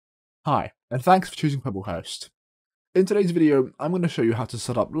Hi, and thanks for choosing PebbleHost. In today's video, I'm going to show you how to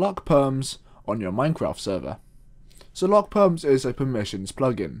set up LuckPerms on your Minecraft server. So LuckPerms is a permissions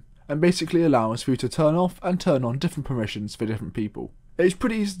plugin, and basically allows for you to turn off and turn on different permissions for different people. It's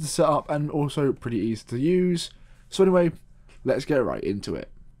pretty easy to set up and also pretty easy to use, so anyway, let's get right into it.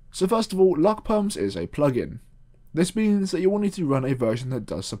 So first of all, LuckPerms is a plugin. This means that you will need to run a version that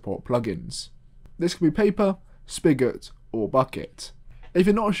does support plugins. This can be Paper, Spigot, or Bucket. If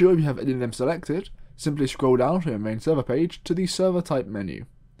you're not sure if you have any of them selected, simply scroll down from your main server page to the server type menu,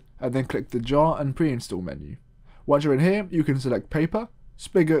 and then click the jar and pre-install menu. Once you're in here, you can select Paper,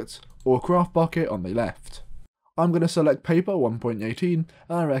 Spigot, or Craft Bucket on the left. I'm going to select Paper 1.18, and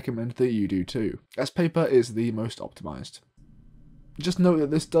I recommend that you do too, as Paper is the most optimized. Just note that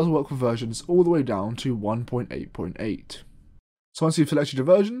this does work for versions all the way down to 1.8.8. So once you've selected your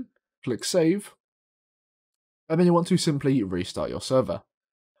version, click Save, and then you want to simply restart your server.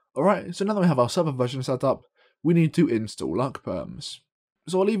 Alright, so now that we have our server version set up, we need to install LuckPerms.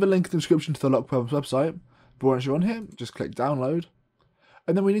 So I'll leave a link in the description to the LuckPerms website, but once you're on here, just click download,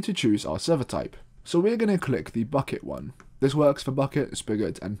 and then we need to choose our server type. So we're going to click the Bucket one. This works for Bucket,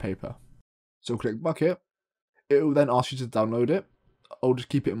 Spigot, and Paper. So click Bucket, it will then ask you to download it. I'll just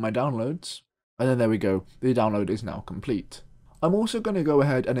keep it in my downloads, and then there we go, the download is now complete. I'm also going to go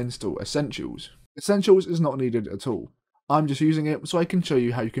ahead and install Essentials. Essentials is not needed at all. I'm just using it so I can show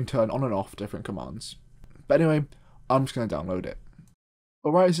you how you can turn on and off different commands. But anyway, I'm just going to download it.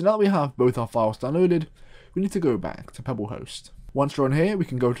 Alright, so now that we have both our files downloaded, we need to go back to PebbleHost. Once we're on here, we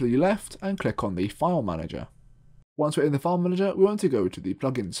can go to the left and click on the File Manager. Once we're in the File Manager, we want to go to the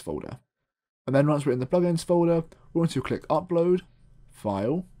Plugins folder. And then once we're in the Plugins folder, we want to click Upload,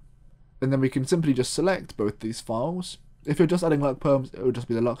 File, and then we can simply just select both these files. If you're just adding LuckPerms, it will just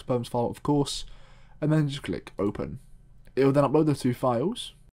be the LuckPerms file, of course, and then just click Open. It will then upload the two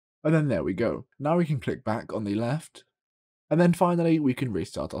files, and then there we go. Now we can click back on the left, and then finally we can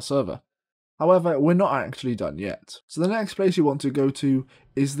restart our server. However, we're not actually done yet. So the next place you want to go to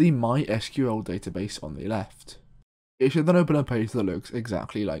is the MySQL database on the left. It should then open a page that looks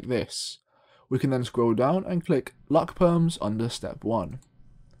exactly like this. We can then scroll down and click LuckPerms under step 1.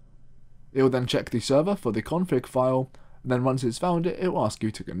 It will then check the server for the config file, and then once it's found it, it will ask you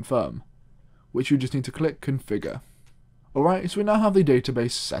to confirm, which you just need to click Configure. Alright, so we now have the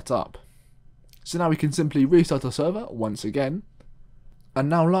database set up. So now we can simply restart our server once again, and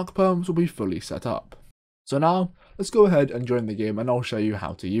now LuckPerms will be fully set up. So now, let's go ahead and join the game and I'll show you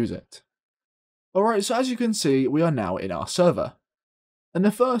how to use it. Alright, so as you can see, we are now in our server. And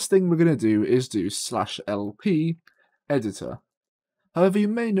the first thing we're going to do is do /lp editor. However, you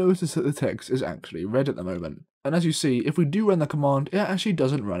may notice that the text is actually red at the moment. And as you see, if we do run the command, it actually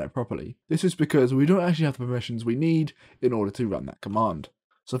doesn't run it properly. This is because we don't actually have the permissions we need in order to run that command.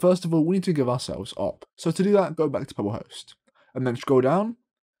 So first of all, we need to give ourselves op. So to do that, go back to PebbleHost, and then scroll down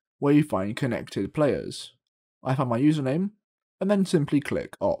where you find connected players. I found my username, and then simply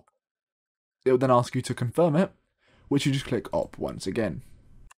click op. It will then ask you to confirm it, which you just click op once again.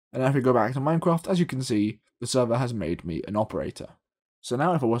 And now if we go back to Minecraft, as you can see, the server has made me an operator. So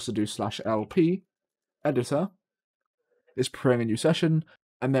now if I was to do /lp editor, it's preparing a new session,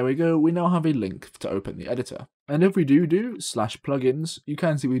 and there we go, we now have a link to open the editor. And if we do /plugins, you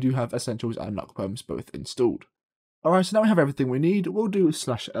can see we do have Essentials and LuckPerms both installed. Alright, so now we have everything we need, we'll do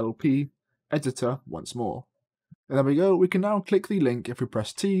 /lp editor once more. And there we go, we can now click the link if we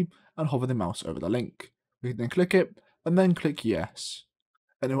press T and hover the mouse over the link. We can then click it, and then click yes,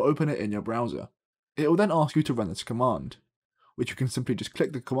 and it will open it in your browser. It will then ask you to run this command, which you can simply just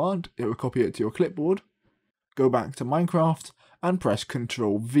click the command, it will copy it to your clipboard, go back to Minecraft, and press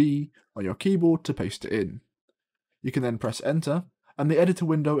Ctrl V on your keyboard to paste it in. You can then press enter, and the editor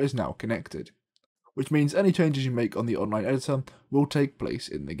window is now connected, which means any changes you make on the online editor will take place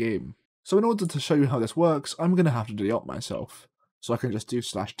in the game. So in order to show you how this works, I'm going to have to deop myself. So I can just do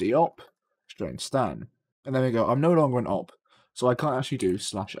 /deop, strange stan. And there we go, I'm no longer an op, so I can't actually do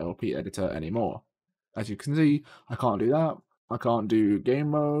 /lp editor anymore. As you can see, I can't do that, I can't do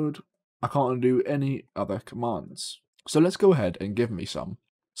game mode, I can't do any other commands. So let's go ahead and give me some.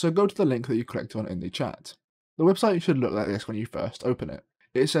 So go to the link that you clicked on in the chat. The website should look like this when you first open it.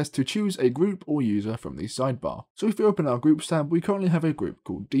 It says to choose a group or user from the sidebar. So if we open our groups tab, we currently have a group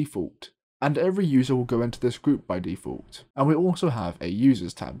called default. And every user will go into this group by default. And we also have a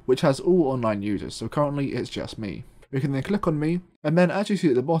users tab, which has all online users, so currently it's just me. We can then click on me, and then as you see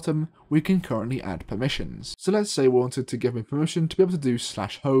at the bottom, we can currently add permissions. So let's say we wanted to give me permission to be able to do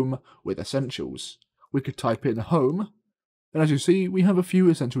 /home with Essentials. We could type in home, and as you see, we have a few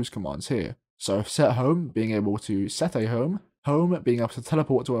Essentials commands here. So set home, being able to set a home, home being able to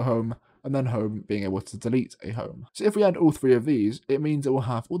teleport to a home, and then home being able to delete a home. So if we add all three of these, it means it will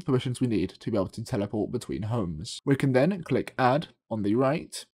have all the permissions we need to be able to teleport between homes. We can then click add on the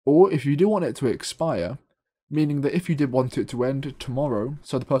right, or if you do want it to expire, meaning that if you did want it to end tomorrow,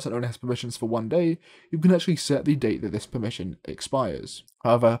 so the person only has permissions for one day, you can actually set the date that this permission expires.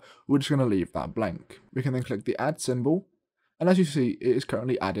 However, we're just going to leave that blank. We can then click the add symbol, and as you see, it is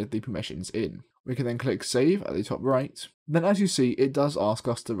currently added the permissions in. We can then click save at the top right. Then as you see, it does ask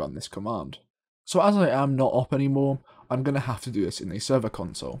us to run this command. So as I am not op anymore, I'm going to have to do this in the server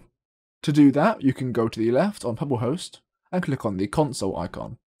console. To do that, you can go to the left on PebbleHost and click on the console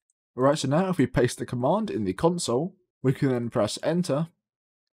icon. Alright, so now if we paste the command in the console, we can then press enter.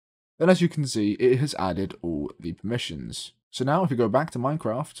 Then as you can see, it has added all the permissions. So now if we go back to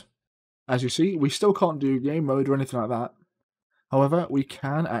Minecraft, as you see, we still can't do game mode or anything like that. However, we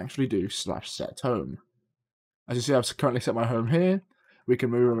can actually do /set home. As you see, I've currently set my home here. We can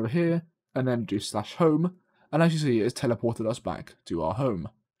move over here and then do /home. And as you see, it's teleported us back to our home.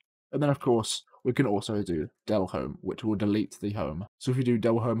 And then of course, we can also do del home, which will delete the home. So if we do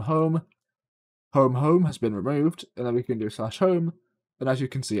del home home, home has been removed, and then we can do /home. And as you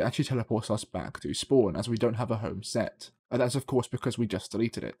can see, it actually teleports us back to spawn as we don't have a home set. And that's of course because we just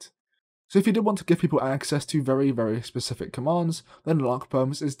deleted it. So if you did want to give people access to very, very specific commands, then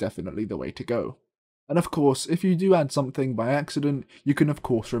LuckPerms is definitely the way to go. And of course, if you do add something by accident, you can of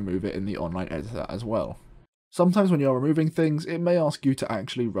course remove it in the online editor as well. Sometimes when you're removing things, it may ask you to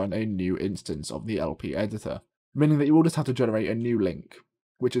actually run a new instance of the LP editor, meaning that you will just have to generate a new link,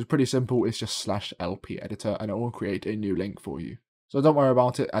 which is pretty simple. It's just /LP editor and it will create a new link for you. So don't worry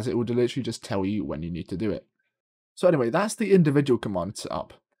about it, as it will literally just tell you when you need to do it. So anyway, that's the individual command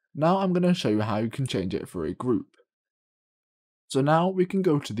setup. Now I'm going to show you how you can change it for a group. So now we can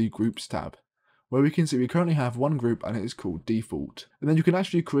go to the Groups tab, where we can see we currently have one group and it is called Default. And then you can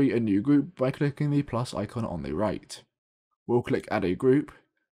actually create a new group by clicking the plus icon on the right. We'll click Add a Group,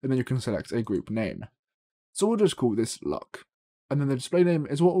 and then you can select a group name. So we'll just call this Luck, and then the display name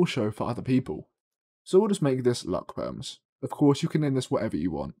is what will show for other people. So we'll just make this LuckPerms. Of course, you can name this whatever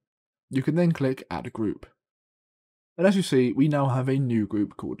you want. You can then click Add Group. And as you see, we now have a new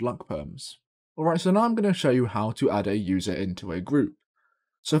group called LuckPerms. Alright, so now I'm going to show you how to add a user into a group.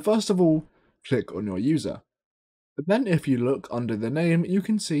 So first of all, click on your user. But then if you look under the name, you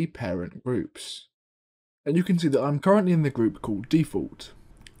can see Parent Groups. And you can see that I'm currently in the group called Default.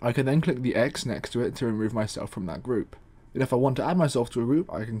 I can then click the X next to it to remove myself from that group. And if I want to add myself to a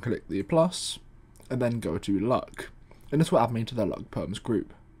group, I can click the plus, and then go to Luck. And this will add me to the LuckPerms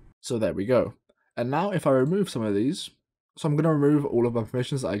group. So there we go. And now if I remove some of these, so I'm going to remove all of my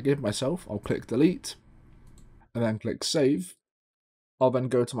permissions that I give myself, I'll click delete, and then click save. I'll then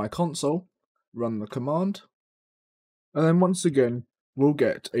go to my console, run the command, and then once again, we'll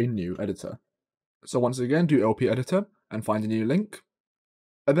get a new editor. So once again, do LP editor, and find a new link,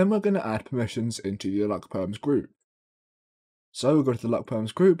 and then we're going to add permissions into the LuckPerms group. So we'll go to the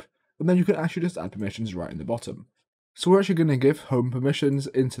LuckPerms group, and then you can actually just add permissions right in the bottom. So we're actually going to give home permissions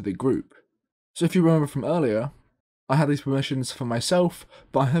into the group. So if you remember from earlier, I had these permissions for myself,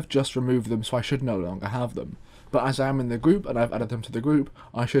 but I have just removed them, so I should no longer have them. But as I am in the group and I've added them to the group,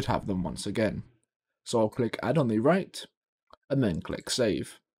 I should have them once again. So I'll click add on the right, and then click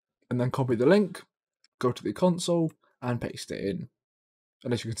save. And then copy the link, go to the console, and paste it in.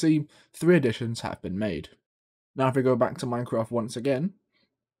 And as you can see, 3 additions have been made. Now if we go back to Minecraft once again,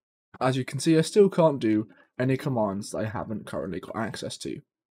 as you can see, I still can't do any commands that I haven't currently got access to.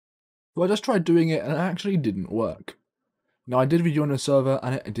 So I just tried doing it and it actually didn't work. Now I did rejoin a server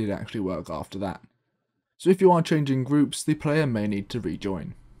and it did actually work after that. So if you are changing groups, the player may need to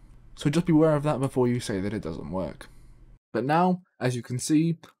rejoin. So just be aware of that before you say that it doesn't work. But now, as you can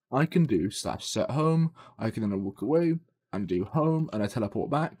see, I can do /set home, I can then walk away and do home and I teleport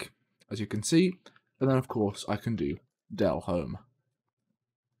back, as you can see, and then of course I can do del home.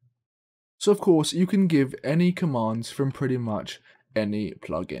 So of course you can give any commands from pretty much any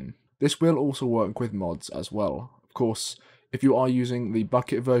plugin. This will also work with mods as well. Of course, if you are using the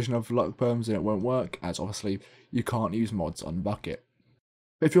Bucket version of LuckPerms, then it won't work, as obviously you can't use mods on Bucket.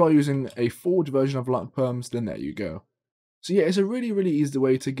 But if you are using a forged version of LuckPerms, then there you go. So yeah, it's a really, really easy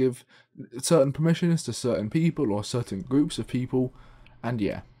way to give certain permissions to certain people or certain groups of people, and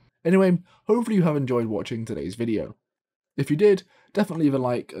yeah. Anyway, hopefully you have enjoyed watching today's video. If you did, definitely leave a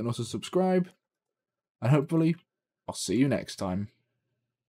like and also subscribe, and hopefully I'll see you next time.